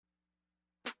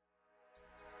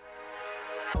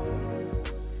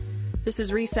This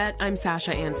is Reset. I'm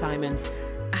Sasha Ann Simons.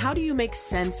 How do you make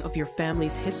sense of your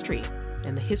family's history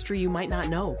and the history you might not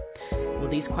know? Well,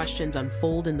 these questions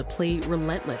unfold in the play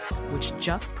Relentless, which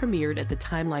just premiered at the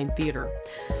Timeline Theater.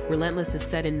 Relentless is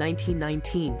set in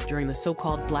 1919 during the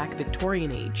so-called Black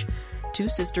Victorian Age. Two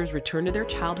sisters return to their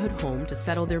childhood home to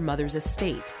settle their mother's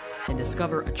estate and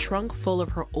discover a trunk full of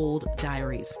her old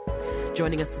diaries.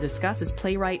 Joining us to discuss is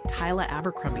playwright Tyla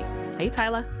Abercrombie. Hey,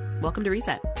 Tyla. Welcome to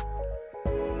Reset.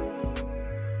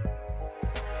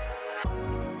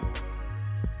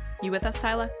 You with us,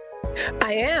 Tyla?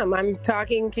 I am. I'm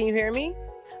talking. Can you hear me?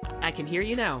 I can hear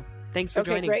you now. Thanks for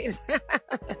joining. Okay,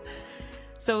 great.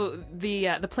 So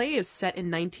the play is set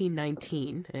in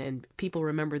 1919, and people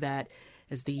remember that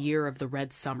as the year of the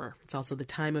Red Summer. It's also the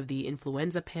time of the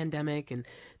influenza pandemic and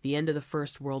the end of the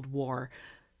First World War.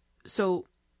 So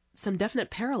some definite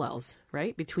parallels,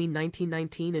 right, between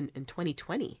 1919 and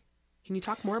 2020. Can you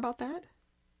talk more about that?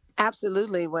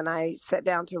 Absolutely. When I sat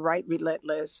down to write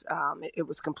Relentless, it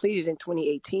was completed in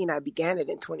 2018. I began it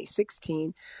in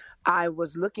 2016. I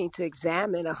was looking to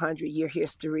examine a 100-year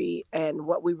history and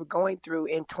what we were going through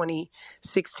in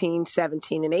 2016,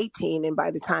 17, and 18. And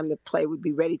by the time the play would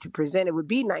be ready to present, it would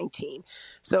be 19.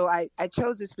 So I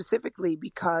chose it specifically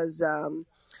because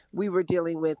we were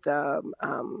dealing with the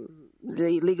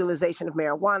legalization of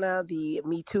marijuana, the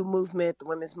Me Too movement, the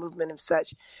women's movement and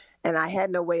such. And I had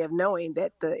no way of knowing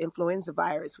that the influenza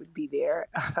virus would be there,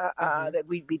 that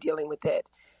we'd be dealing with it.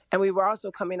 And we were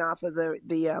also coming off of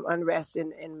the unrest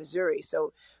in Missouri.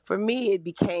 So for me, it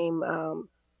became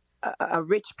a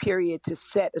rich period to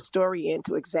set a story in,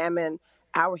 to examine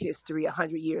our history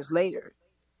 100 years later.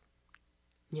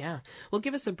 Yeah. Well,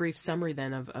 give us a brief summary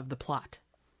then of the plot.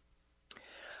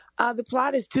 The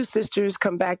plot is two sisters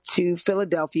come back to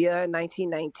Philadelphia in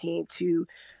 1919 to,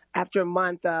 after a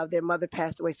month, their mother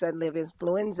passed away suddenly of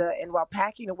influenza. And while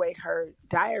packing away her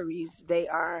diaries, they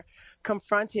are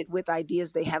confronted with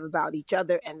ideas they have about each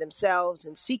other and themselves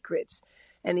and secrets.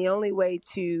 And the only way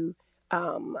to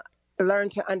learn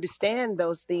to understand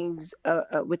those things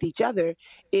with each other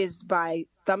is by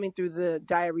thumbing through the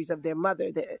diaries of their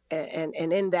mother. And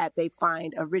in that, they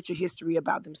find a richer history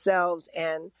about themselves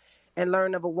and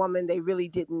learn of a woman they really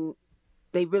didn't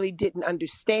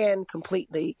understand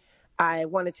completely. I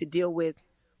wanted to deal with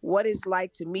what it's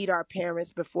like to meet our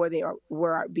parents before they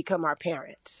become our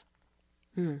parents.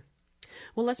 Well,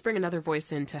 let's bring another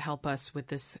voice in to help us with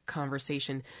this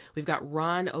conversation. We've got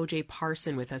Ron O.J.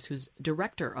 Parson with us, who's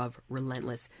director of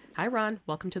Relentless. Hi, Ron.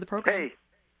 Welcome to the program. Hey,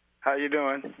 how you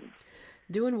doing?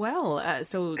 Doing well.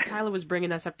 So Tyla was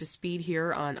bringing us up to speed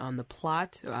here on the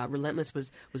plot. Relentless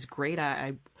was great.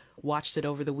 I watched it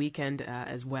over the weekend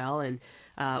as well, and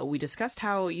we discussed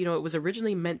how it was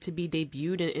originally meant to be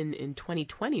debuted in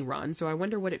 2020, Ron. So I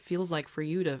wonder what it feels like for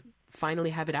you to finally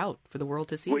have it out for the world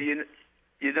to see. Well,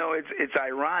 it's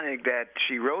ironic that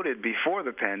she wrote it before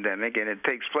the pandemic, and it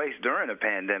takes place during a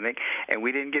pandemic, and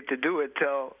we didn't get to do it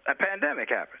till a pandemic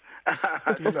happened.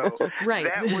 So right.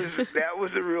 that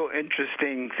was a real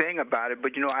interesting thing about it.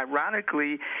 But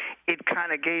ironically, it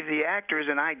kind of gave the actors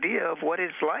an idea of what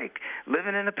it's like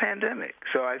living in a pandemic.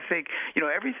 So I think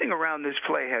everything around this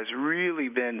play has really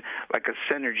been like a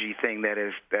synergy thing that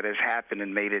has happened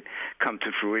and made it come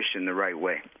to fruition the right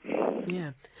way.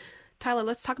 Yeah, Tyla,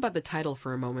 let's talk about the title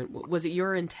for a moment. Was it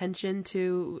your intention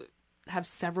to have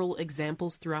several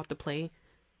examples throughout the play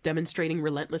demonstrating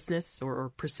relentlessness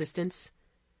or persistence?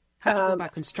 How do you go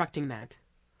about constructing that?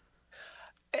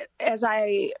 As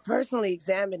I personally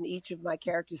examined each of my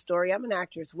characters' story, I'm an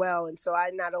actor as well, and so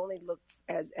I not only look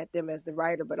at them as the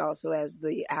writer, but also as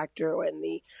the actor and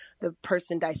the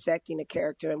person dissecting a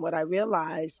character. And what I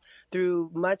realized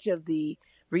through much of the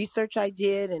research I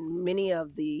did and many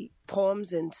of the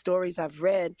poems and stories I've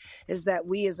read is that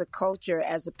we as a culture,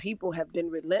 as a people, have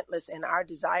been relentless in our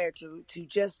desire to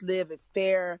just live a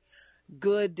fair,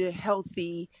 good,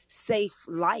 healthy, safe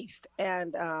life.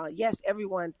 And yes,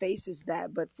 everyone faces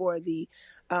that, but for the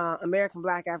American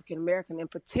Black, African American in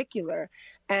particular.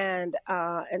 And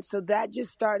so that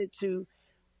just started to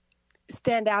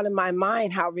stand out in my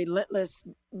mind, how relentless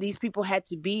these people had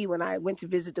to be. When I went to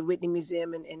visit the Whitney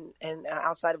Museum in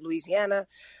outside of Louisiana,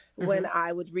 when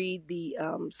I would read the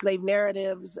slave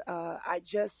narratives, I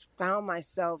just found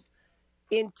myself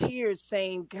in tears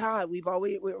saying, God,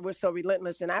 we're so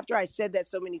relentless. And after I said that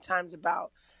so many times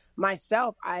about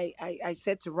myself, I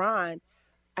said to Ron,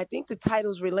 I think the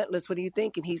title's Relentless. What do you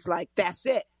think? And he's like, that's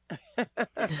it.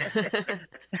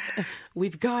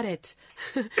 We've got it.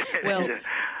 Well,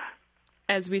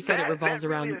 As we said, it revolves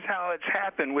around... That really is how it's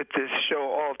happened with this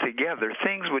show altogether.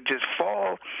 Things would just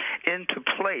fall into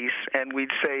place, and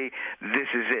we'd say, this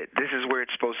is it. This is where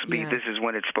it's supposed to be. This is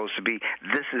when it's supposed to be.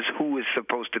 This is who is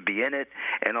supposed to be in it,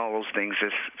 and all those things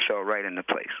just fell right into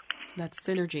place. That's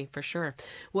synergy, for sure.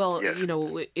 Well, yes.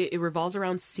 It revolves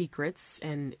around secrets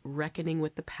and reckoning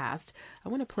with the past. I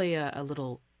want to play a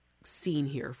little scene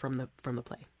here from the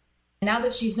play. Now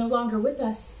that she's no longer with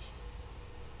us,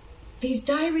 these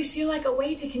diaries feel like a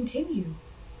way to continue.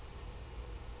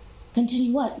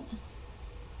 Continue what?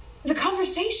 The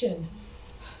conversation.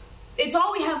 It's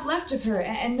all we have left of her,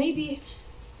 and maybe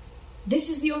this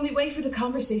is the only way for the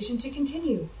conversation to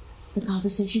continue. The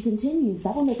conversation continues.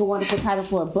 That will make a wonderful title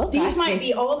for a book. These might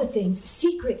be all the things,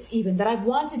 secrets even, that I've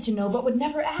wanted to know but would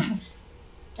never ask.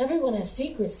 Everyone has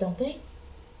secrets, don't they?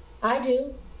 I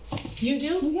do. You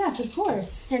do? Yes, of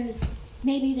course. And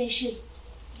maybe they should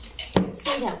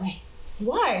stay that way.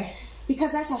 Why?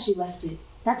 Because that's how she left it.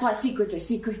 That's why secrets are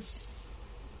secrets.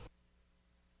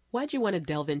 Why'd you want to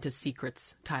delve into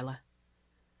secrets, Tyla?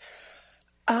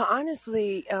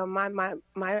 Honestly,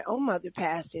 my own mother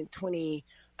passed in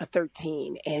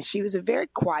 2013, and she was a very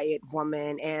quiet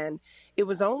woman, and it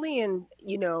was only in,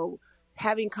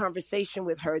 having conversation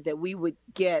with her that we would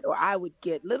get, or I would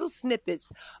get, little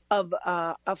snippets of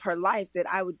her life that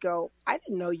I would go, I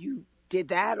didn't know you did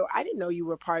that, or I didn't know you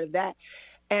were part of that.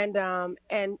 And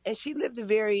she lived a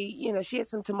very, she had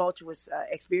some tumultuous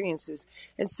experiences.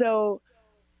 And so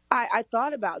I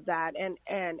thought about that,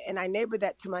 and I neighbored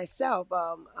that to myself,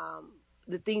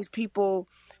 the things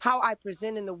how I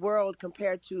present in the world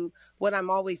compared to what I'm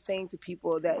always saying to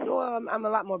people that, I'm a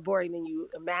lot more boring than you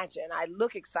imagine. I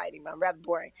look exciting, but I'm rather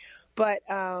boring. But,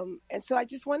 and so I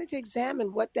just wanted to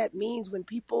examine what that means when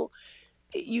people,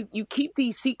 you keep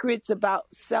these secrets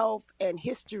about self and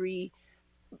history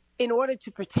in order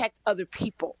to protect other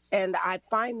people. And I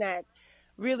find that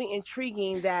really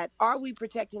intriguing, that are we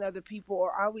protecting other people,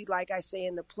 or are we, like I say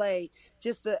in the play,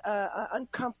 just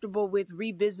uncomfortable with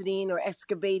revisiting or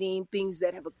excavating things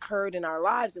that have occurred in our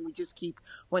lives, and we just keep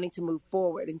wanting to move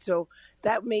forward. And so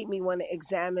that made me want to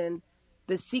examine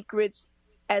the secrets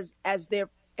as they're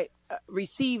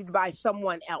received by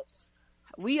someone else.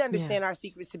 We understand our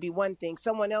secrets to be one thing.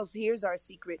 Someone else hears our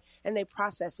secret and they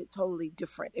process it totally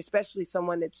different, especially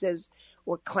someone that says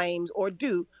or claims or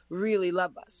do really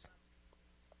love us.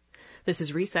 This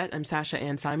is Reset. I'm Sasha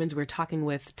Ann Simons. We're talking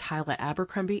with Tyla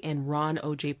Abercrombie and Ron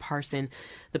O.J. Parson,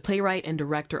 the playwright and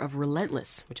director of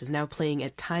Relentless, which is now playing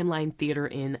at Timeline Theater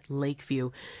in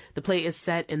Lakeview. The play is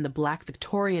set in the Black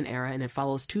Victorian era, and it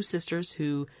follows two sisters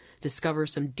who discover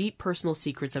some deep personal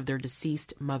secrets of their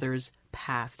deceased mother's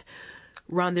past.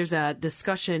 Ron, there's a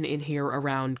discussion in here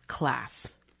around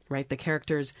class, right? The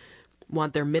characters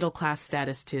want their middle-class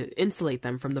status to insulate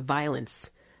them from the violence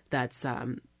that's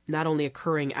not only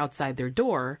occurring outside their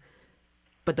door,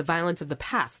 but the violence of the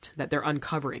past that they're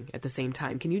uncovering at the same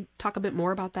time. Can you talk a bit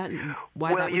more about that and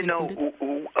why that was included?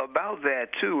 About that,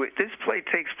 too, this play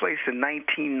takes place in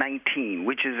 1919,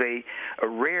 which is a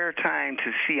rare time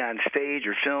to see on stage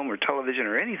or film or television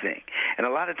or anything. And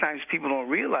a lot of times people don't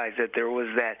realize that there was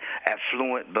that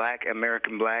affluent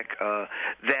American black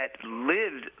that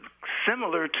lived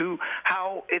similar to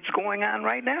how it's going on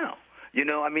right now.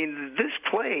 This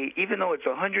play, even though it's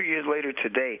 100 years later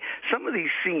today, some of these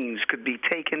scenes could be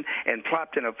taken and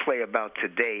plopped in a play about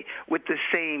today with the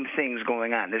same things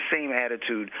going on, the same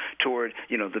attitude toward,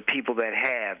 the people that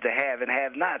have, the have and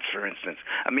have-nots, for instance.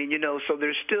 So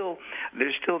there's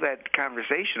still that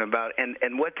conversation about,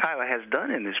 and what Tyla has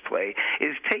done in this play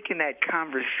is taken that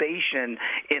conversation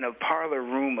in a parlor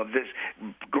room of this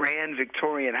grand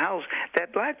Victorian house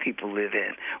that black people live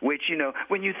in, which,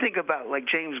 when you think about, like,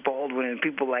 James Baldwin and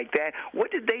people like that, what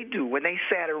did they do when they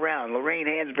sat around? Lorraine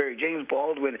Hansberry, James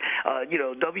Baldwin,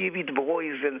 W.B. Du Bois,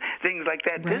 and things like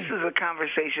that. Right. This is a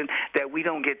conversation that we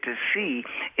don't get to see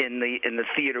in the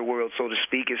theater world, so to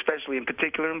speak, especially in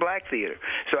particular in black theater.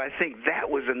 So I think that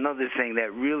was another thing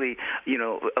that really,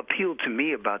 appealed to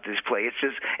me about this play. It's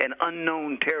just an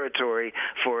unknown territory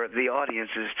for the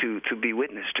audiences to be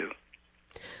witness to.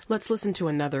 Let's listen to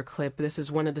another clip. This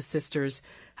is one of the sisters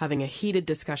having a heated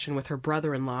discussion with her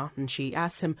brother-in-law, and she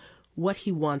asks him what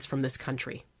he wants from this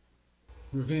country.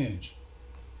 Revenge.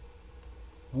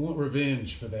 I want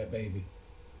revenge for that baby.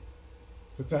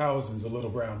 For thousands of little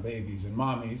brown babies and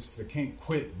mommies that can't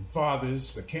quit, and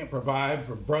fathers that can't provide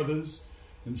for brothers,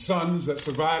 and sons that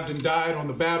survived and died on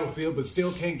the battlefield but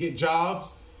still can't get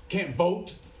jobs, can't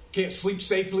vote, can't sleep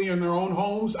safely in their own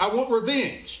homes. I want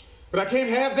revenge. But I can't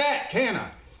have that, can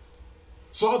I?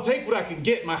 So I'll take what I can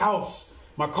get, my house,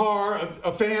 my car,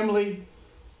 a family,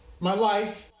 my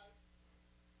life.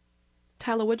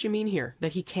 Tyler, what do you mean here,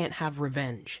 that he can't have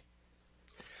revenge?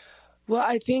 Well,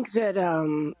 I think that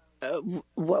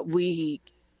what we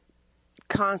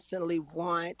constantly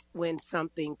want when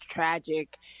something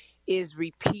tragic is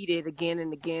repeated again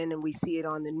and again, and we see it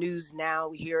on the news now,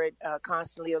 we hear it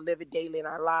constantly or live it daily in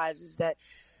our lives, is that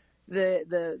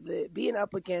the being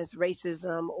up against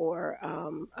racism or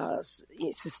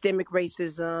systemic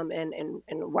racism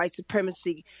and white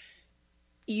supremacy,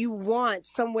 you want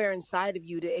somewhere inside of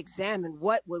you to examine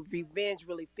what would revenge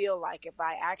really feel like if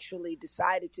I actually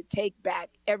decided to take back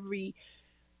every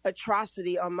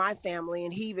atrocity on my family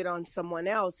and heave it on someone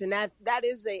else. And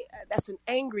that's an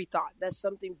angry thought. That's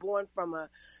something born from a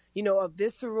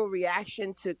visceral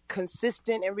reaction to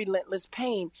consistent and relentless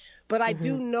pain. But I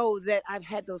do know that I've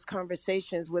had those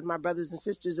conversations with my brothers and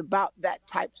sisters about that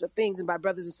types of things. And by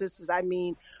brothers and sisters, I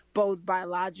mean both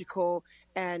biological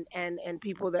and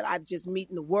people that I've just met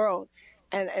in the world.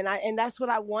 And that's what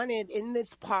I wanted in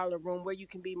this parlor room, where you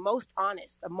can be most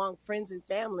honest among friends and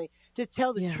family, to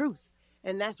tell the truth.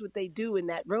 And that's what they do in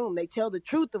that room. They tell the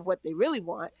truth of what they really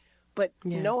want, but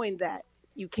knowing that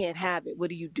you can't have it, what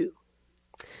do you do?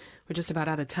 We're just about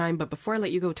out of time, but before I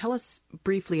let you go, tell us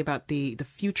briefly about the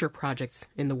future projects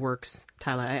in the works,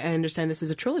 Tyler. I understand this is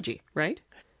a trilogy, right?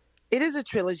 It is a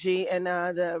trilogy, and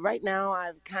right now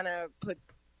I've kind of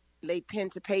laid pen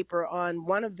to paper on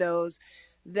one of those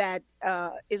that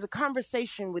is a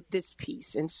conversation with this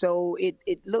piece. And so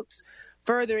it looks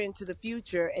further into the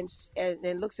future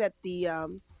and looks at the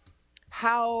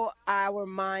how our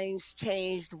minds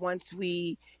changed once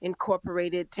we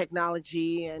incorporated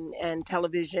technology and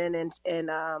television and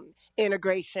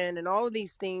integration and all of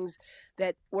these things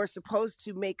that were supposed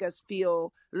to make us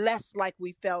feel less like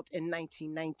we felt in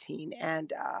 1919.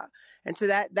 And so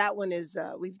that one is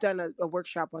we've done a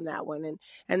workshop on that one.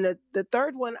 And the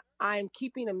third one, I'm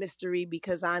keeping a mystery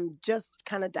because I'm just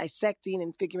kind of dissecting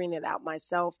and figuring it out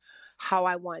myself, how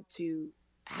I want to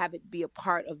have it be a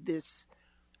part of these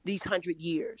 100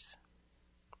 years.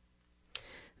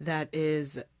 That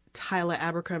is Tyler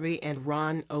Abercrombie and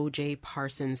Ron O.J.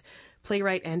 Parsons,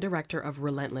 playwright and director of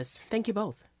Relentless. Thank you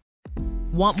both.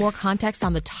 Want more context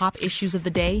on the top issues of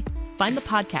the day? Find the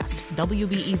podcast,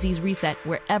 WBEZ's Reset,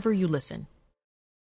 wherever you listen.